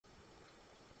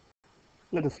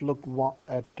Let us look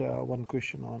at one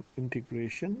question on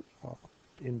integration,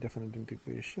 indefinite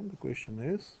integration. The question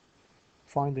is,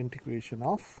 find the integration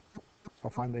of, or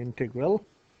find the integral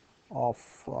of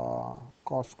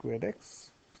cos squared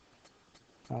x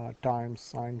times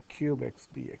sine cube x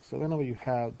dx. So whenever you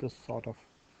have this sort of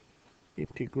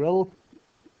integral,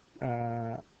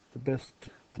 the best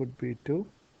would be to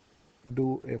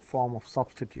do a form of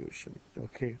substitution.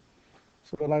 Okay,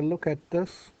 so when I look at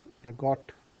this, I got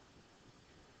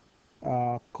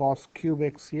cos cube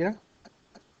x here,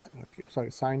 okay, sorry,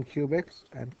 sine cube x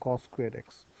and cos squared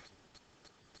x.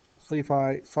 So if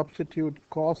I substitute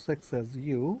cos x as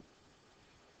u,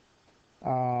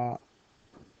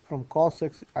 from cos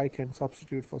x I can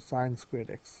substitute for sine squared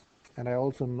x, and I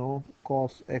also know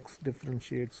cos x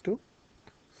differentiates to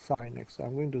sine x. So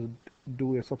I'm going to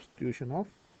do a substitution of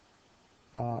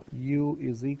u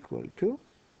is equal to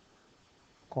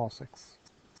cos x.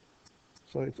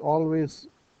 So it's always,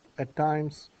 at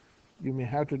times you may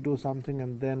have to do something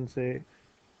and then say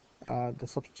the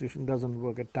substitution doesn't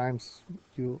work. At times,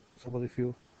 suppose if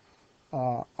you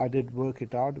I did work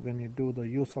it out. When you do the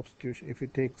u substitution, if you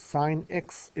take sine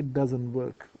x, it doesn't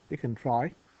work. You can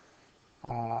try.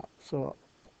 So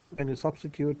when you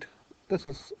substitute, this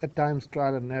is at times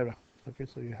trial and error. Okay,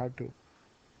 so you have to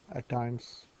at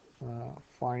times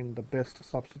find the best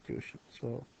substitution.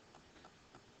 So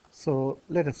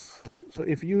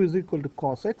if u is equal to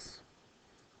cos x,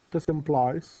 this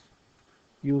implies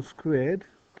u squared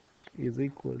is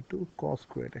equal to cos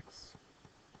squared x.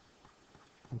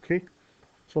 Okay,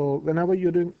 so whenever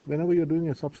you're doing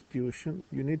a substitution,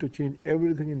 you need to change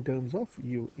everything in terms of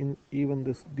u, in even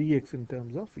this dx in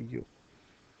terms of u.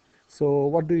 So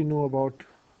what do you know about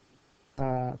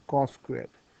cos squared?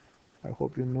 I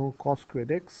hope you know cos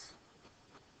squared x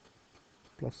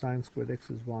plus sine squared x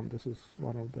is 1. This is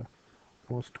one of the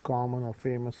most common or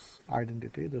famous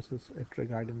identity. This is a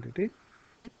trig identity.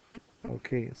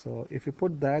 Okay, so if you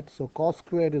put that, so cos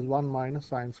squared is 1 minus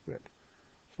sine squared.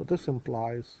 So this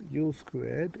implies u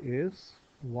squared is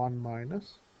 1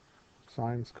 minus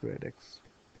sine squared x.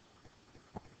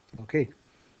 Okay,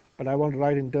 but I want to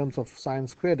write in terms of sine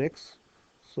squared x.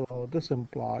 So this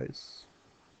implies,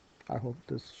 I hope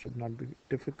this should not be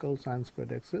difficult, sine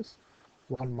squared x is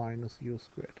 1 minus u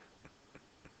squared.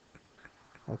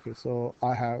 Okay, so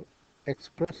I have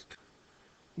expressed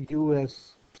u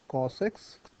as cos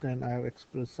x, then I have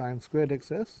expressed sine squared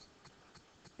x as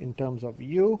in terms of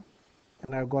u,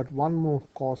 and I've got one more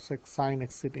cos x sine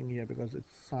x sitting here because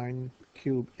it's sine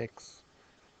cube x.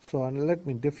 So let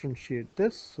me differentiate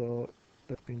this. So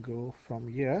let me go from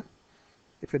here.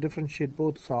 If I differentiate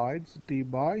both sides, d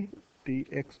by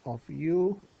dx of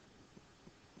u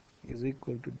is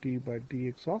equal to d by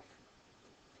dx of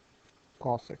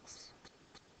cos x.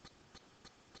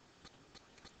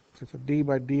 So d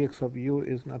by dx of u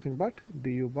is nothing but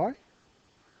du by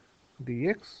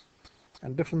dx,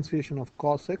 and differentiation of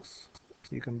cos x,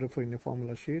 you can refer in your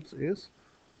formula sheets, is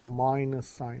minus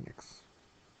sine x.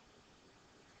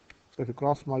 So if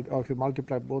you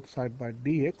multiply both sides by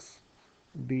dx,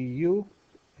 du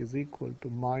is equal to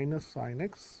minus sine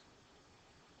x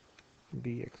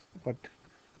dx. But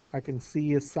I can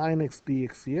see a sine x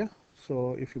dx here.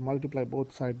 So if you multiply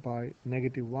both sides by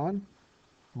 -1,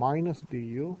 minus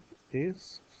du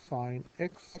is sine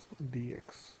x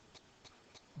dx,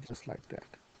 just like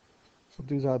that. So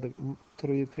these are the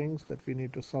three things that we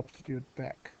need to substitute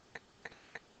back.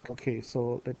 Okay,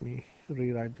 so let me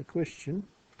rewrite the question.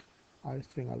 I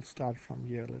think I'll start from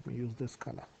here. Let me use this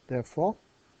color. Therefore,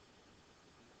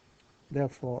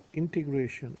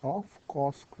 integration of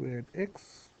cos squared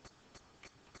x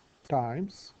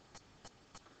times,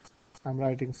 I'm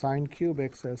writing sine cube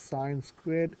x as sine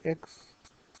squared x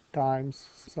times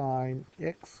sine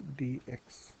x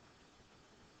dx.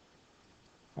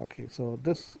 Okay, so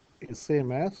this is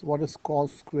same as, what is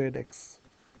cos squared x?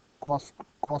 Cos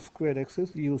squared x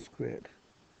is u squared.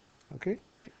 Okay,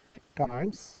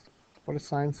 times, what is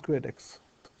sine squared x?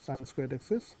 Sine squared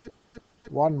x is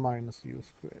 1 minus u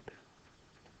squared,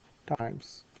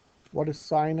 times, what is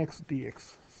sine x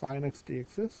dx? Sine x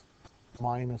dx is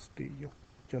minus du,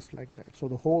 just like that. So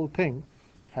the whole thing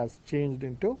has changed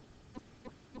into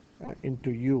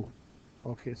u.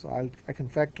 Okay, so I can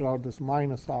factor out this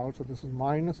minus out. So this is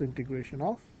minus integration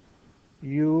of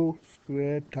u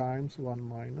squared times 1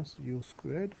 minus u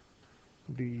squared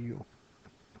du.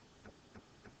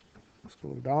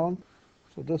 Scroll down.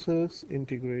 So this is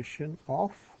integration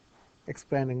of,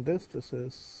 expanding this, this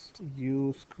is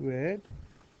u squared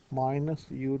minus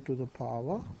u to the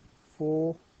power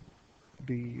 4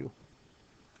 du.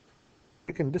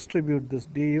 You can distribute this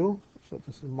du. So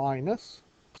this is minus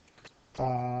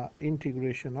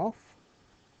integration of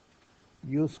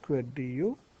u squared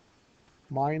du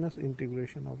minus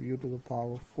integration of u to the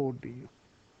power 4 du.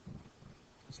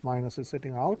 This minus is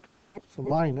sitting out. So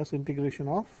minus integration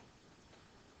of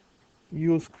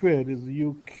u squared is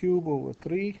u cube over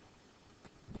 3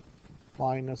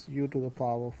 minus u to the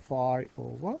power 5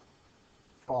 over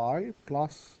 5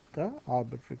 plus the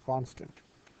arbitrary constant.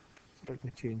 So let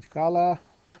me change color.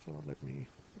 So let me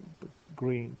put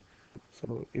green.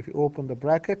 So if you open the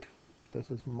bracket, this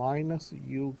is minus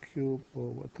u cube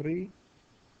over 3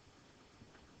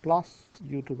 plus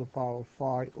u to the power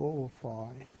 5 over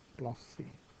 5 plus c.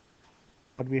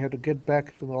 But we have to get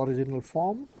back to the original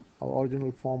form. Our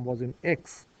original form was in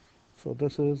x. So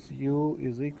this is u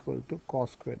is equal to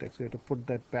cos squared x. We have to put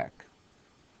that back.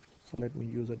 So let me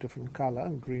use a different color,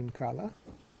 green color.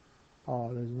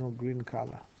 Oh, there's no green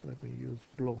color. So let me use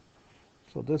blue.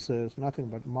 So this is nothing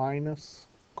but minus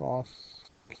cos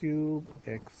cube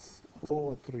x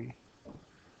over 3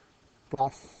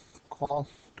 plus cos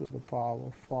to the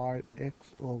power 5x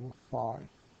over 5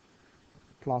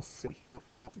 plus c,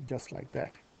 just like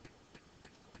that.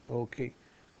 Okay,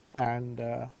 and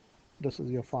this is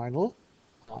your final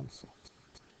answer.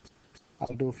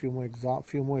 I'll do a few more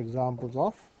examples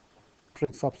of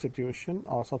trig substitution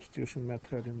or substitution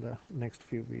method in the next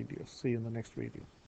few videos. See you in the next video.